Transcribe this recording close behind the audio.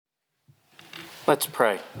Let's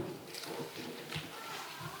pray.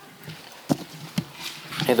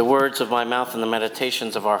 May the words of my mouth and the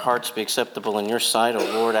meditations of our hearts be acceptable in your sight, O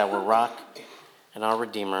Lord, our rock and our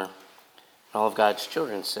Redeemer. All of God's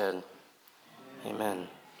children said, Amen.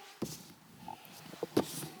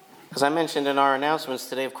 As I mentioned in our announcements,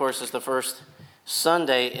 today, of course, is the first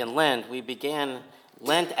Sunday in Lent. We began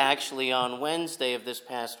Lent actually on Wednesday of this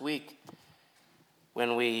past week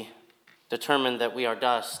when we determined that we are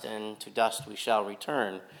dust, and to dust we shall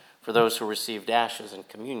return, for those who received ashes in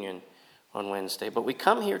communion on Wednesday. But we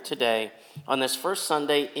come here today on this first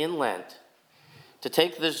Sunday in Lent to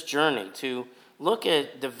take this journey, to look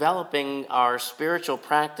at developing our spiritual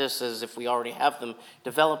practices, if we already have them,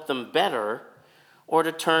 develop them better, or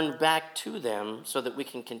to turn back to them so that we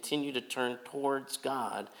can continue to turn towards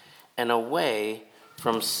God and away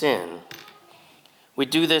from sin. We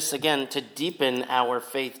do this, again, to deepen our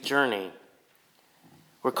faith journey.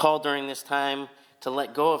 We're called during this time to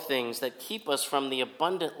let go of things that keep us from the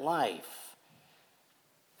abundant life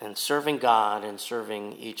and serving God and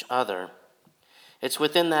serving each other. It's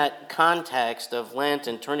within that context of Lent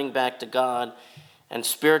and turning back to God and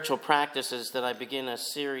spiritual practices that I begin a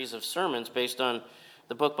series of sermons based on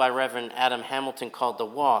the book by Reverend Adam Hamilton called The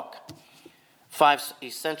Walk, 5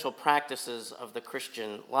 Essential Practices of the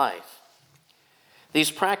Christian Life.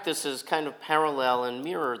 These practices kind of parallel and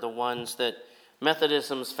mirror the ones that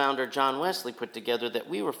Methodism's founder John Wesley put together that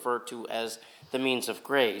we refer to as the means of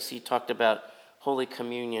grace. He talked about Holy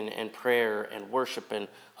Communion and prayer and worship and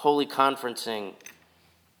holy conferencing,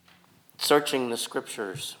 searching the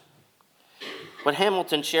scriptures. What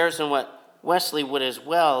Hamilton shares and what Wesley would as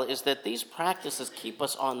well is that these practices keep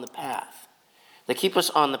us on the path. They keep us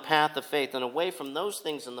on the path of faith and away from those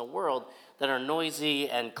things in the world that are noisy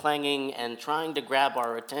and clanging and trying to grab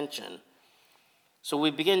our attention. So we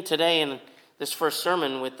begin today in this first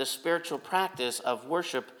sermon with the spiritual practice of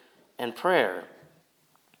worship and prayer.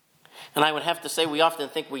 And I would have to say we often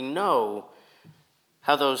think we know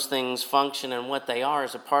how those things function and what they are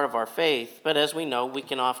as a part of our faith, but as we know, we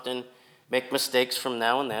can often make mistakes from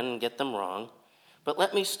now and then and get them wrong. But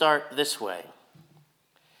let me start this way.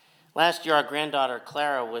 Last year, our granddaughter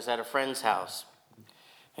Clara was at a friend's house,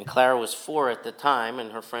 and Clara was 4 at the time,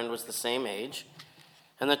 and her friend was the same age.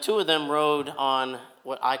 And the two of them rode on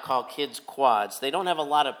what I call kids' quads. They don't have a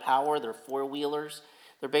lot of power. They're 4-wheelers.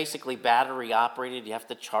 They're basically battery operated. You have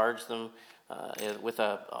to charge them with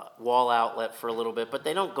a wall outlet for a little bit, but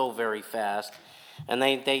they don't go very fast. And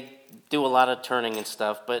they do a lot of turning and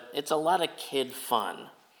stuff, but it's a lot of kid fun.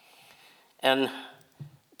 And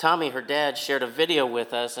Tommy, her dad, shared a video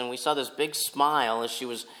with us, and we saw this big smile as she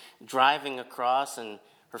was driving across, and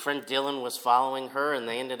her friend Dylan was following her, and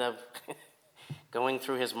they ended up going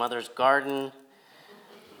through his mother's garden,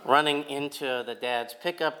 running into the dad's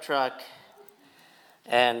pickup truck,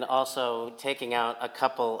 and also taking out a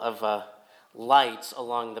couple of lights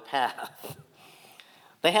along the path.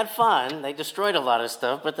 They had fun. They destroyed a lot of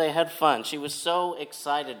stuff, but they had fun. She was so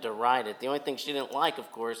excited to ride it. The only thing she didn't like,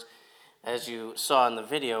 of course, as you saw in the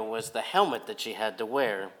video, was the helmet that she had to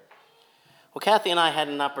wear. Well, Kathy and I had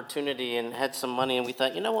an opportunity and had some money, and we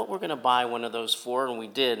thought, you know what, we're going to buy one of those for, and we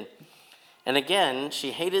did. And again,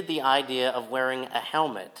 she hated the idea of wearing a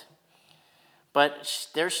helmet. But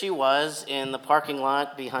there she was in the parking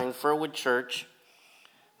lot behind Firwood Church,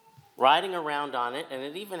 riding around on it, and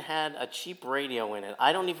it even had a cheap radio in it.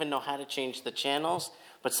 I don't even know how to change the channels,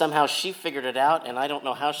 but somehow she figured it out, and I don't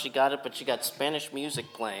know how she got it, but she got Spanish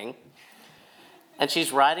music playing. And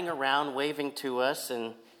she's riding around waving to us,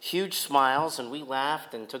 and huge smiles, and we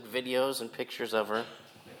laughed and took videos and pictures of her.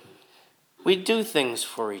 We do things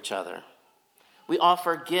for each other. We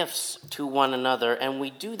offer gifts to one another, and we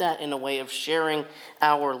do that in a way of sharing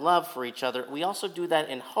our love for each other. We also do that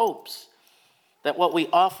in hopes that what we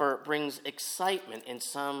offer brings excitement in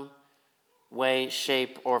some way,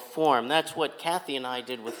 shape, or form. That's what Kathy and I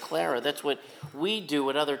did with Clara. That's what we do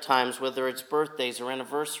at other times, whether it's birthdays or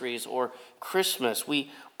anniversaries or Christmas.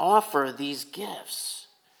 We offer these gifts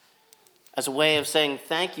as a way of saying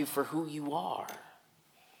thank you for who you are.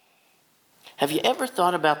 Have you ever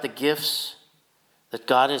thought about the gifts that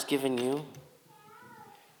God has given you?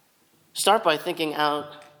 Start by thinking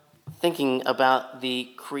about the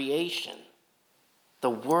creation, the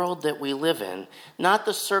world that we live in, not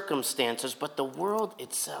the circumstances, but the world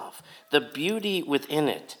itself, the beauty within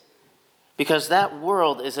it. Because that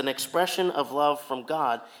world is an expression of love from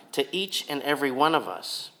God to each and every one of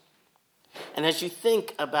us. And as you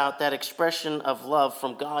think about that expression of love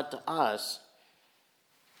from God to us,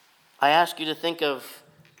 I ask you to think of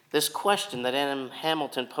this question that Adam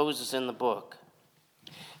Hamilton poses in the book.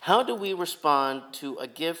 How do we respond to a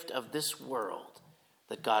gift of this world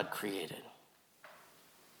that God created?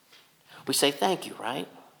 We say thank you, right?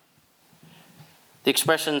 The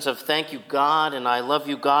expressions of thank you, God, and I love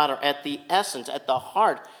you, God, are at the essence, at the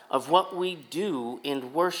heart of what we do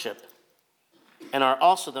in worship, and are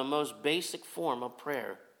also the most basic form of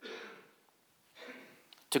prayer.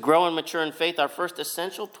 To grow and mature in faith, our first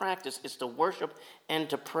essential practice is to worship and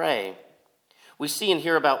to pray. We see and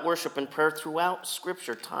hear about worship and prayer throughout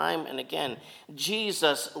Scripture time and again.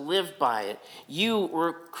 Jesus lived by it. You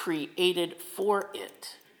were created for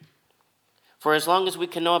it. For as long as we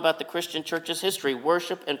can know about the Christian church's history,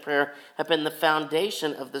 worship and prayer have been the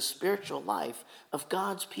foundation of the spiritual life of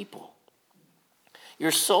God's people.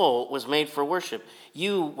 Your soul was made for worship.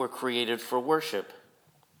 You were created for worship.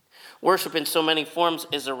 Worship in so many forms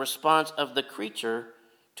is a response of the creature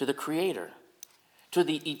to the Creator, to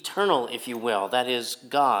the eternal, if you will, that is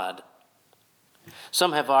God.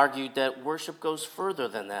 Some have argued that worship goes further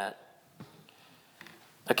than that.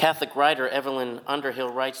 A Catholic writer, Evelyn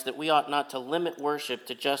Underhill, writes that we ought not to limit worship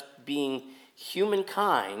to just being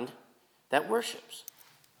humankind that worships.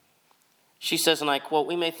 She says, and I quote,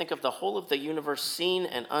 "We may think of the whole of the universe, seen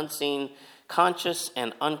and unseen, conscious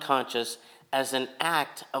and unconscious, as an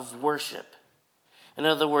act of worship." In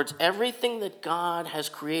other words, everything that God has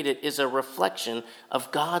created is a reflection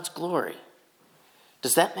of God's glory.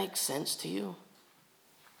 Does that make sense to you?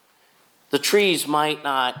 The trees might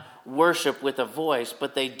not worship with a voice,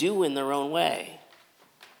 but they do in their own way.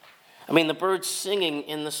 I mean, the birds singing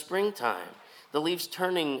in the springtime, the leaves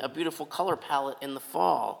turning a beautiful color palette in the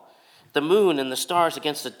fall, the moon and the stars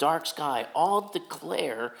against a dark sky all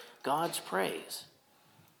declare God's praise.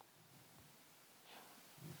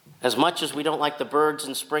 As much as we don't like the birds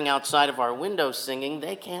in spring outside of our windows singing,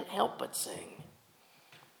 they can't help but sing.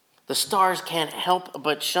 The stars can't help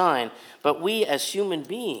but shine, but we as human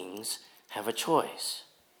beings have a choice.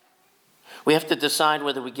 We have to decide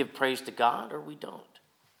whether we give praise to God or we don't.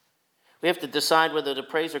 We have to decide whether to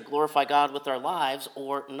praise or glorify God with our lives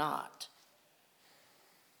or not.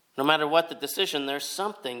 No matter what the decision, there's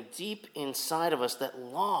something deep inside of us that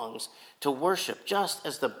longs to worship, just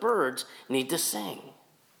as the birds need to sing.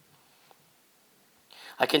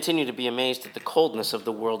 I continue to be amazed at the coldness of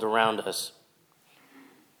the world around us.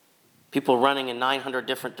 People running in 900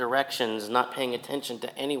 different directions, not paying attention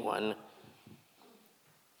to anyone.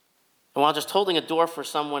 And while just holding a door for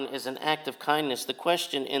someone is an act of kindness, the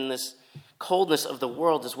question in this coldness of the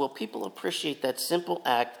world is, will people appreciate that simple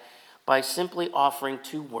act by simply offering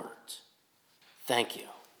 2 words? Thank you.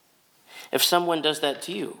 If someone does that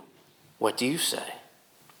to you, what do you say?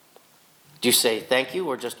 Do you say thank you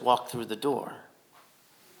or just walk through the door?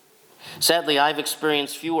 Sadly, I've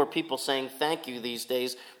experienced fewer people saying thank you these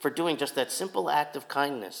days for doing just that simple act of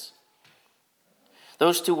kindness.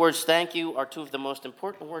 Those 2 words, thank you, are 2 of the most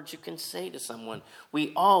important words you can say to someone.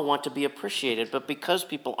 We all want to be appreciated, but because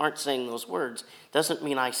people aren't saying those words, doesn't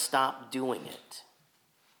mean I stop doing it.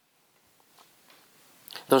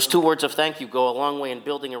 Those 2 words of thank you go a long way in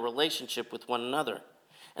building a relationship with one another.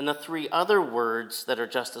 And the 3 other words that are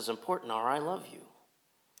just as important are I love you.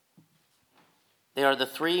 They are the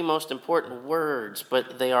 3 most important words,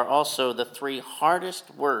 but they are also the 3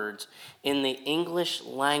 hardest words in the English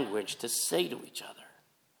language to say to each other.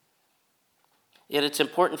 Yet it's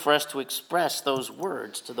important for us to express those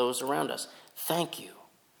words to those around us. Thank you.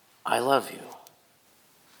 I love you.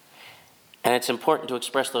 And it's important to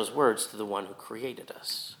express those words to the one who created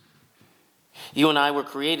us. You and I were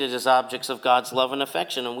created as objects of God's love and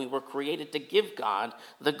affection, and we were created to give God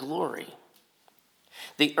the glory.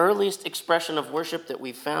 The earliest expression of worship that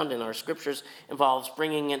we found in our scriptures involves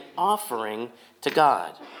bringing an offering to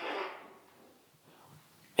God.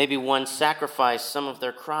 Maybe one sacrificed some of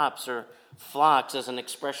their crops or flocks as an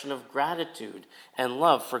expression of gratitude and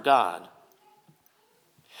love for God.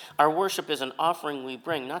 Our worship is an offering we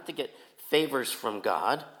bring not to get favors from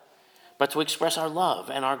God, but to express our love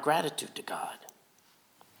and our gratitude to God.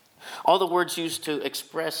 All the words used to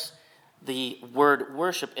express the word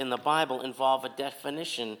worship in the Bible involve a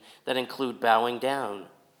definition that include bowing down,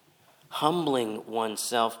 humbling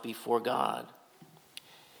oneself before God.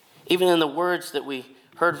 Even in the words that we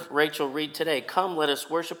heard Rachel read today, come, let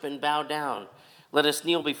us worship and bow down. Let us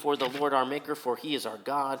kneel before the Lord our Maker, for he is our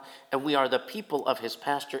God, and we are the people of his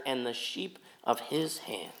pasture and the sheep of his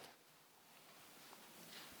hand.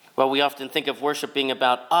 While we often think of worship being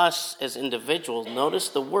about us as individuals, notice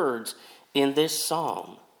the words in this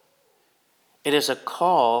psalm. It is a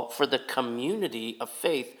call for the community of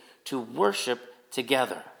faith to worship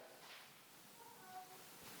together.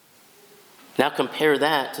 Now compare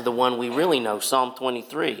that to the one we really know, Psalm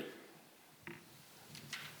 23.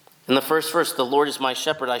 In the first verse, the Lord is my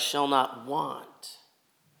shepherd, I shall not want.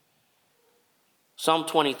 Psalm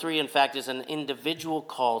 23, in fact, is an individual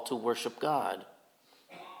call to worship God.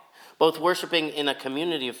 Both worshiping in a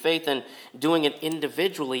community of faith and doing it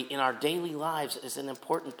individually in our daily lives is an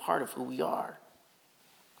important part of who we are.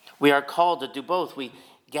 We are called to do both. We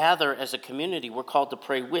gather as a community. We're called to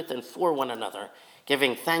pray with and for one another,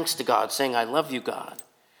 giving thanks to God, saying, I love you, God,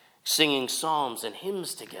 singing psalms and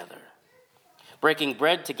hymns together, breaking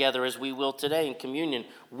bread together as we will today in communion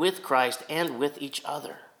with Christ and with each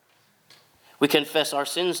other. We confess our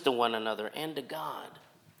sins to one another and to God.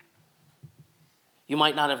 You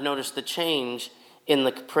might not have noticed the change in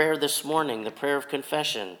the prayer this morning, the prayer of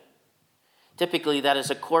confession. Typically, that is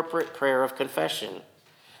a corporate prayer of confession.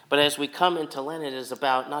 But as we come into Lent, it is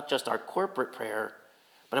about not just our corporate prayer,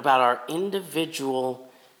 but about our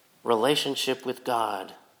individual relationship with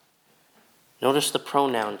God. Notice the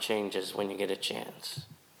pronoun changes when you get a chance.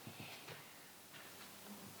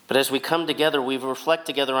 But as we come together, we reflect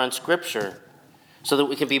together on Scripture so that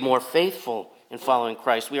we can be more faithful in following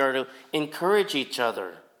Christ. We are to encourage each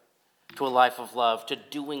other to a life of love, to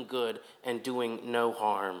doing good and doing no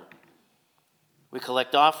harm. We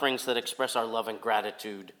collect offerings that express our love and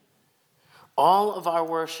gratitude. All of our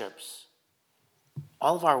worship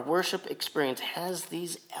experience has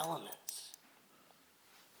these elements.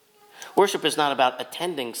 Worship is not about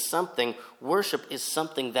attending something. Worship is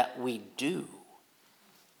something that we do.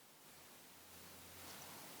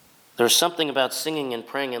 There's something about singing and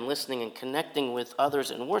praying and listening and connecting with others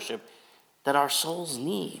in worship that our souls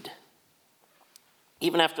need.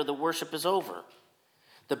 Even after the worship is over,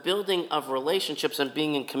 the building of relationships and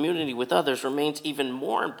being in community with others remains even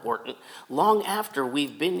more important long after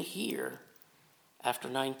we've been here after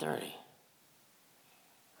 9:30.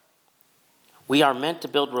 We are meant to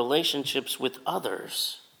build relationships with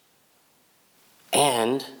others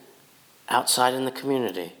and outside in the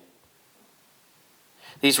community.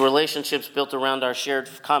 These relationships built around our shared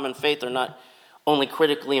common faith are not only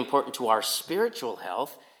critically important to our spiritual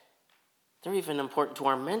health, they're even important to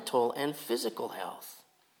our mental and physical health.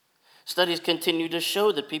 Studies continue to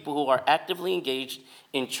show that people who are actively engaged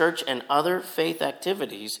in church and other faith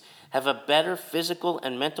activities have a better physical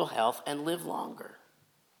and mental health and live longer.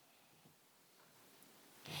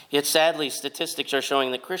 Yet sadly, statistics are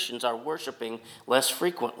showing that Christians are worshiping less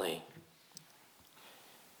frequently.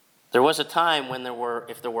 There was a time when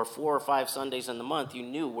if there were 4 or 5 Sundays in the month, you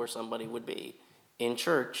knew where somebody would be in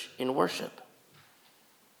church, in worship.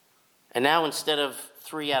 And now instead of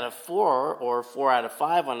 3 out of 4 or 4 out of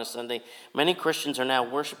 5 on a Sunday, many Christians are now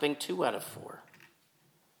worshiping 2 out of 4.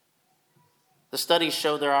 The studies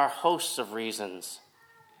show there are hosts of reasons.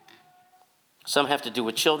 Some have to do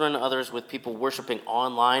with children, others with people worshiping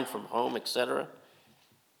online from home, etc.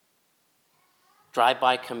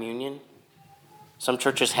 Drive-by communion. Some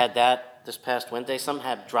churches had that this past Wednesday. Some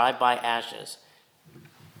have drive-by ashes.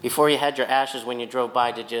 Before you had your ashes when you drove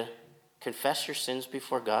by, did you confess your sins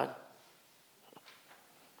before God?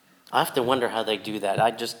 I have to wonder how they do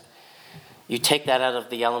that. You take that out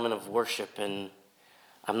of the element of worship, and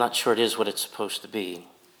I'm not sure it is what it's supposed to be.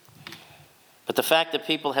 But the fact that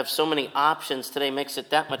people have so many options today makes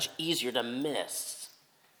it that much easier to miss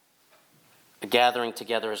a gathering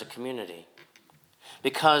together as a community.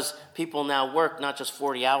 Because people now work not just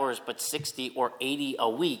 40 hours, but 60 or 80 a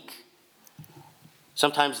week.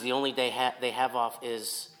 Sometimes the only day they have off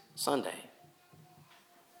is Sunday.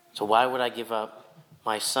 So why would I give up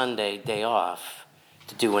my Sunday day off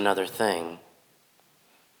to do another thing?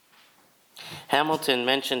 Hamilton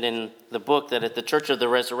mentioned in the book that at the Church of the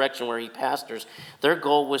Resurrection, where he pastors, their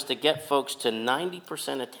goal was to get folks to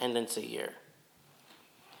 90% attendance a year.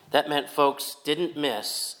 That meant folks didn't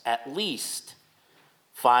miss at least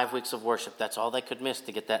 5 weeks of worship. That's all they could miss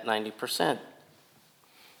to get that 90%.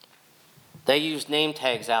 They used name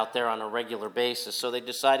tags out there on a regular basis, so they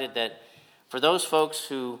decided that for those folks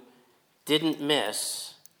who didn't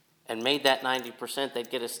miss and made that 90%, they'd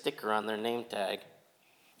get a sticker on their name tag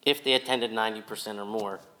if they attended 90% or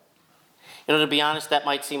more. To be honest, that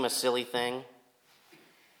might seem a silly thing,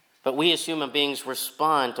 but we as human beings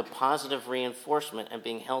respond to positive reinforcement and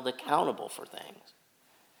being held accountable for things.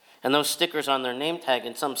 And those stickers on their name tag,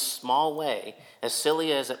 in some small way, as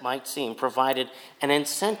silly as it might seem, provided an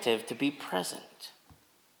incentive to be present.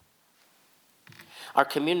 Our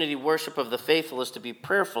community worship of the faithful is to be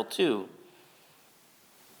prayerful too.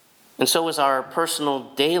 And so is our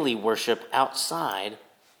personal daily worship outside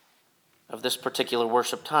of this particular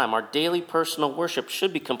worship time. Our daily personal worship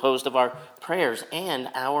should be composed of our prayers and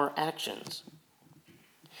our actions.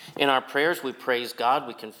 In our prayers, we praise God,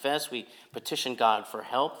 we confess, we petition God for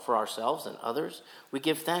help for ourselves and others. We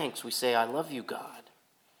give thanks. We say, I love you, God.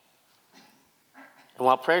 And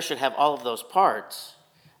while prayer should have all of those parts,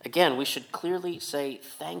 again, we should clearly say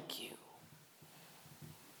thank you,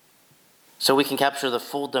 so we can capture the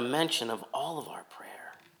full dimension of all of our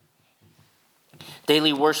prayer.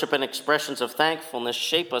 Daily worship and expressions of thankfulness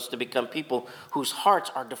shape us to become people whose hearts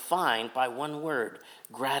are defined by one word: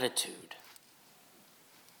 gratitude.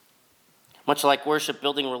 Much like worship,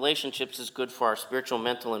 building relationships is good for our spiritual,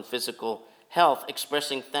 mental, and physical health.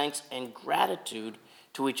 Expressing thanks and gratitude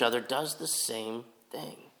to each other does the same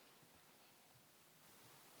thing.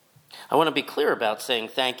 I want to be clear about saying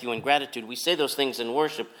thank you and gratitude. We say those things in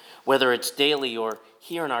worship, whether it's daily or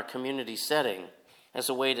here in our community setting, as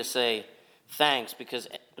a way to say thanks,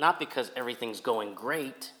 not because everything's going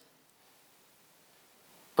great,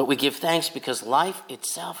 but we give thanks because life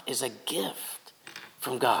itself is a gift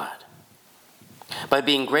from God. By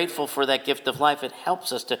being grateful for that gift of life, it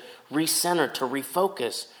helps us to recenter, to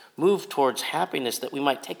refocus, move towards happiness, that we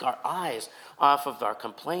might take our eyes off of our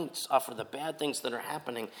complaints, off of the bad things that are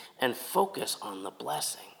happening, and focus on the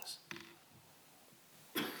blessings.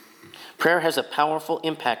 Prayer has a powerful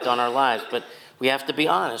impact on our lives, but we have to be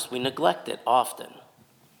honest, we neglect it often.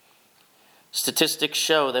 Statistics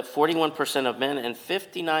show that 41% of men and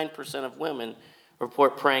 59% of women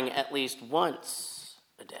report praying at least once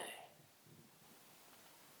a day.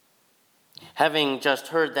 Having just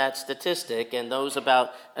heard that statistic and those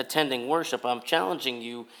about attending worship, I'm challenging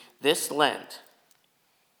you this Lent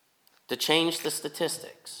to change the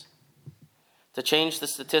statistics. To change the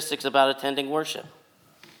statistics about attending worship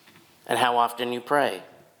and how often you pray.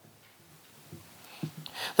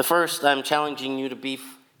 The first, I'm challenging you to be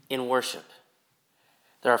in worship.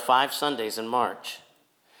 There are 5 Sundays in March.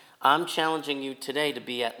 I'm challenging you today to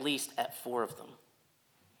be at least at 4 of them.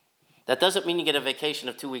 That doesn't mean you get a vacation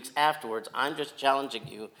of 2 weeks afterwards. I'm just challenging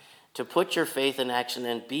you to put your faith in action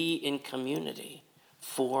and be in community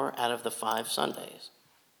 4 out of the 5 Sundays.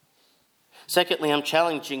 Secondly, I'm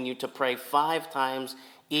challenging you to pray 5 times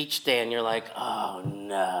each day, and you're like, oh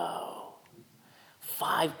no.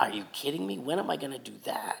 5? Are you kidding me? When am I going to do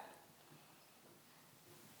that?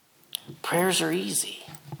 Prayers are easy.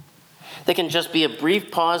 They can just be a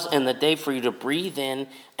brief pause in the day for you to breathe in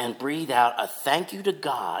and breathe out a thank you to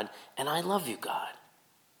God, and I love you, God.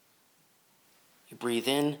 You breathe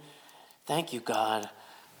in, thank you, God,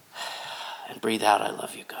 and breathe out, I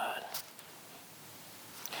love you, God.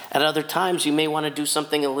 At other times, you may want to do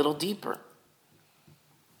something a little deeper.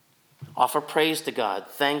 Offer praise to God,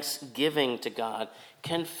 thanksgiving to God,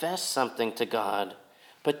 confess something to God,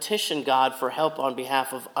 petition God for help on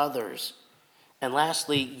behalf of others. And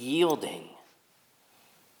lastly, yielding.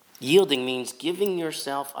 Yielding means giving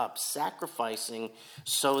yourself up, sacrificing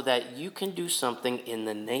so that you can do something in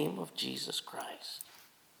the name of Jesus Christ.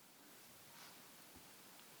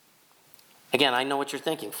 Again, I know what you're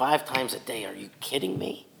thinking. 5 times a day, are you kidding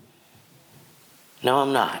me? No,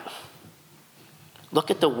 I'm not. Look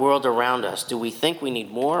at the world around us. Do we think we need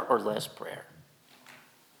more or less prayer?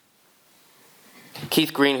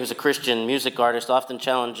 Keith Green, who's a Christian music artist, often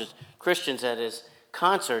challenges Christians at his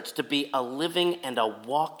concerts to be a living and a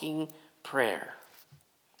walking prayer.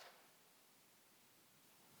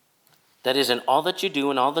 That is, in all that you do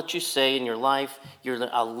and all that you say in your life, you're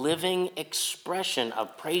a living expression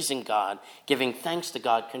of praising God, giving thanks to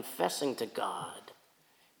God, confessing to God,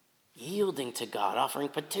 yielding to God, offering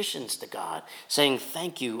petitions to God, saying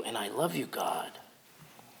thank you and I love you, God.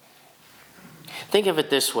 Think of it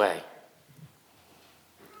this way.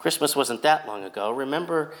 Christmas wasn't that long ago.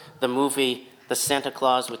 Remember the movie The Santa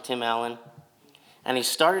Claus with Tim Allen? And he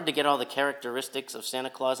started to get all the characteristics of Santa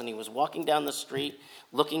Claus, and he was walking down the street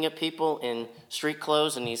looking at people in street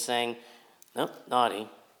clothes, and he's saying, nope, naughty,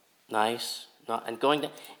 nice, not, and going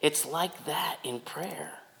down. It's like that in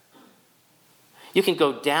prayer. You can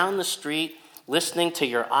go down the street listening to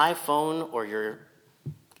your iPhone or your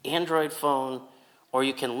Android phone, or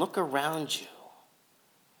you can look around you.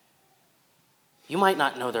 You might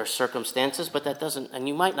not know their circumstances, but that doesn't, and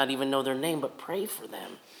you might not even know their name, but pray for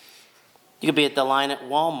them. You could be at the line at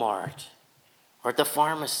Walmart or at the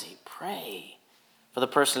pharmacy. Pray for the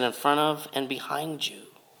person in front of and behind you.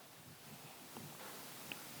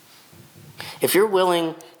 If you're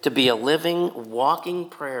willing to be a living, walking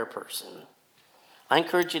prayer person, I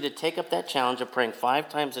encourage you to take up that challenge of praying 5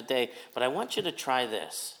 times a day, but I want you to try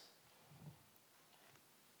this.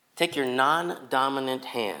 Take your non-dominant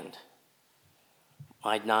hand.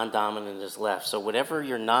 My non-dominant is left. So whatever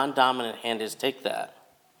your non-dominant hand is, take that.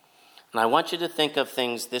 And I want you to think of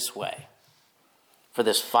things this way for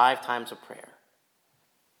this 5 times of prayer.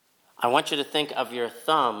 I want you to think of your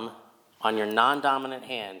thumb on your non-dominant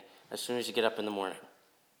hand as soon as you get up in the morning.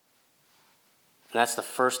 And that's the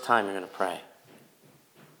first time you're going to pray.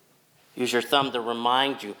 Use your thumb to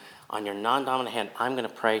remind you on your non-dominant hand, I'm going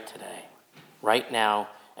to pray today. Right now,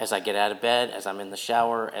 as I get out of bed, as I'm in the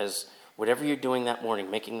shower, as whatever you're doing that morning,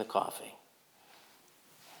 making the coffee.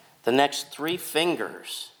 The next 3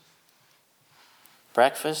 fingers,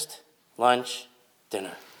 breakfast, lunch,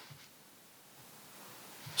 dinner.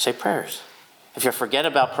 Say prayers. If you forget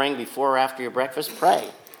about praying before or after your breakfast, pray.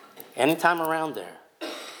 Anytime around there.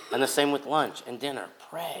 And the same with lunch and dinner.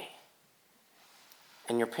 Pray.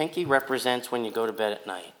 And your pinky represents when you go to bed at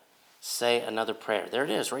night. Say another prayer. There it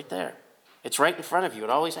is, right there. It's right in front of you. It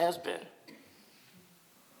always has been.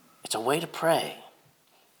 It's a way to pray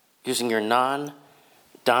using your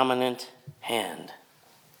non-dominant hand.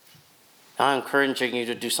 Now, I'm encouraging you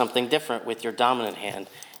to do something different with your dominant hand.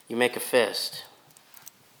 You make a fist.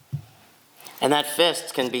 And that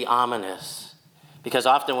fist can be ominous, because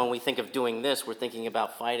often when we think of doing this, we're thinking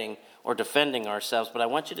about fighting or defending ourselves, but I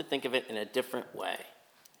want you to think of it in a different way.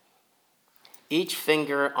 Each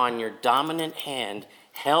finger on your dominant hand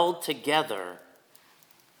held together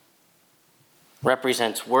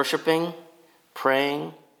represents worshiping,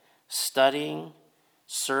 praying, studying,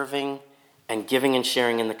 serving, and giving and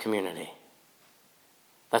sharing in the community.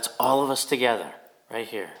 That's all of us together right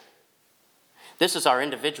here. This is our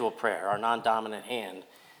individual prayer, our non-dominant hand.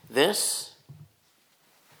 This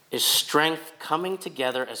is strength coming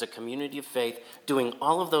together as a community of faith, doing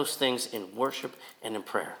all of those things in worship and in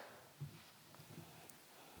prayer.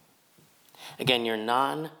 Again, your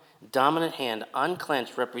non-dominant hand,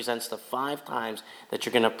 unclenched, represents the 5 times that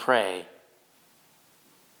you're going to pray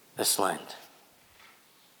this Lent.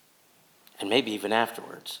 And maybe even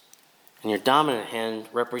afterwards. And your dominant hand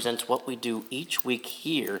represents what we do each week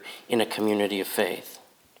here in a community of faith.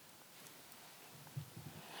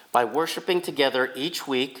 By worshiping together each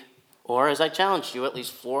week, or as I challenged you, at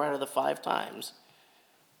least 4 out of the 5 times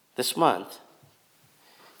this month,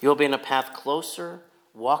 you'll be in a path closer,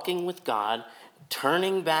 walking with God,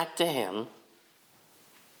 turning back to Him,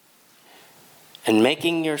 and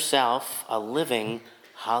making yourself a living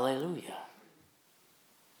hallelujah.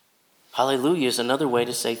 Hallelujah is another way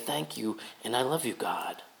to say thank you and I love you,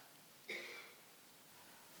 God.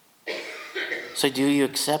 So do you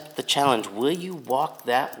accept the challenge? Will you walk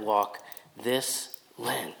that walk this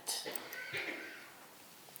Lent?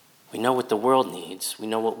 We know what the world needs. We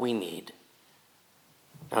know what we need.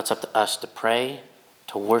 Now it's up to us to pray,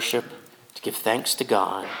 to worship, to give thanks to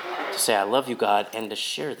God, to say I love you, God, and to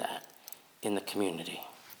share that in the community.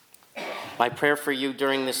 My prayer for you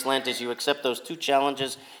during this Lent is you accept those 2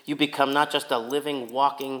 challenges. You become not just a living,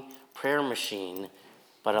 walking prayer machine,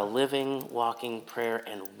 but a living, walking prayer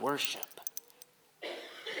and worship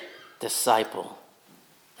disciple,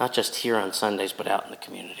 not just here on Sundays, but out in the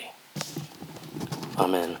community.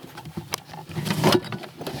 Amen.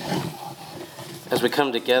 As we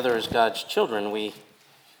come together as God's children, we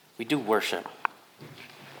do worship.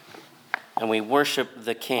 And we worship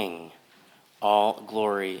the King, all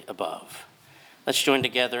glory above. Let's join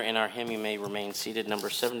together in our hymn. You may remain seated, number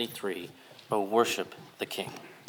 73, O Worship the King.